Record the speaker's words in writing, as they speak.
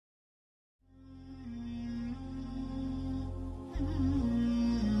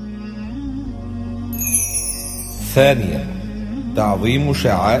ثانيا، تعظيم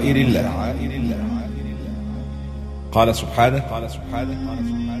شعائر الله. قال سبحانه: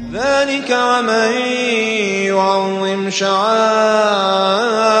 ذلك ومن يعظم شعائر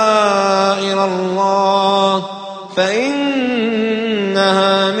الله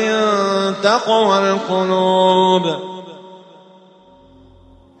فإنها من تقوى القلوب.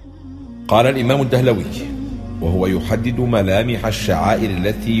 قال الإمام الدهلوي وهو يحدد ملامح الشعائر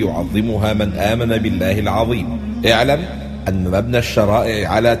التي يعظمها من آمن بالله العظيم: اعلم أن مبنى الشرائع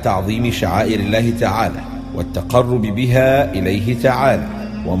على تعظيم شعائر الله تعالى والتقرب بها إليه تعالى.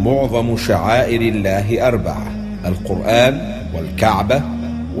 ومعظم شعائر الله 4: القرآن والكعبة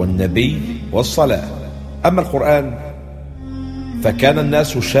والنبي والصلاة. أما القرآن فكان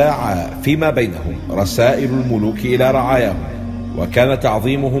الناس شاع فيما بينهم رسائل الملوك إلى رعاياهم، وكان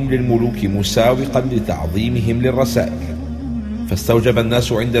تعظيمهم للملوك مساوقا لتعظيمهم للرسائل، فاستوجب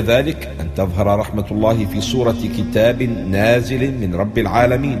الناس عند ذلك أن تظهر رحمة الله في صورة كتاب نازل من رب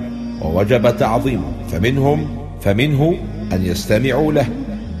العالمين، ووجب تعظيمه، فمنه أن يستمعوا له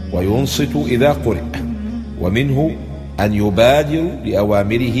وينصتوا إذا قرئ، ومنه أن يبادروا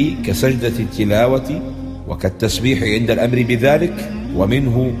لأوامره كسجدة التلاوة وكالتسبيح عند الأمر بذلك،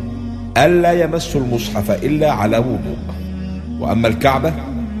 ومنه ألا يمسوا المصحف إلا على وضوء. وأما الكعبة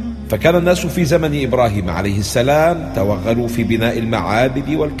فكان الناس في زمن إبراهيم عليه السلام توغلوا في بناء المعابد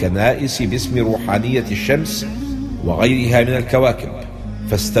والكنائس باسم روحانية الشمس وغيرها من الكواكب،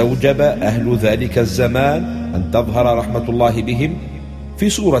 فاستوجب أهل ذلك الزمان أن تظهر رحمة الله بهم في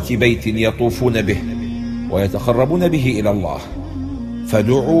صورة بيت يطوفون به ويتقربون به إلى الله،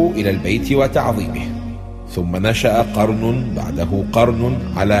 فدعوا إلى البيت وتعظيمه. ثم نشأ قرن بعده قرن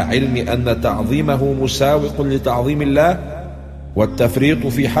على علم أن تعظيمه مساوق لتعظيم الله، والتفريط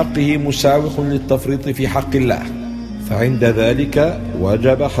في حقه مساوق للتفريط في حق الله، فعند ذلك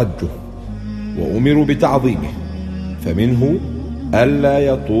وجب حجه وأمروا بتعظيمه، فمنه ألا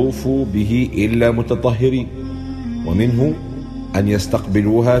يطوفوا به إلا متطهرين، ومنه أن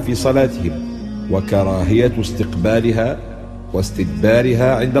يستقبلوها في صلاتهم، وكراهية استقبالها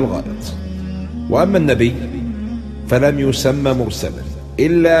واستدبارها عند الغائط. وأما النبي فلم يسمى مرسلا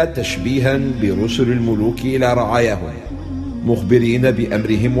إلا تشبيها برسل الملوك إلى رعاياهم مخبرين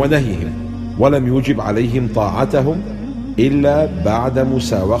بأمرهم ونهيهم، ولم يوجب عليهم طاعتهم إلا بعد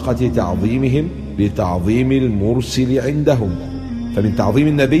مساوقة تعظيمهم لتعظيم المرسل عندهم. فمن تعظيم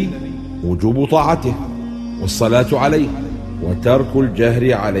النبي وجوب طاعته والصلاة عليه وترك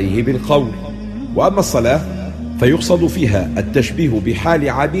الجهر عليه بالقول. وأما الصلاة فيقصد فيها التشبيه بحال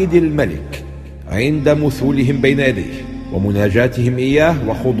عبيد الملك عند مثولهم بين يديه ومناجاتهم إياه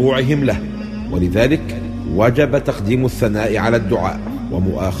وخضوعهم له، ولذلك وجب تقديم الثناء على الدعاء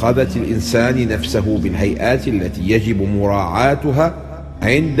ومؤاخذة الإنسان نفسه بالهيئات التي يجب مراعاتها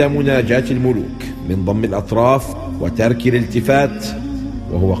عند مناجاة الملوك من ضم الأطراف وترك الالتفات،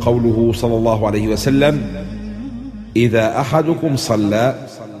 وهو قوله صلى الله عليه وسلم: إذا أحدكم صلى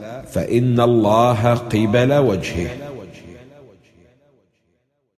فإن الله قبل وجهه.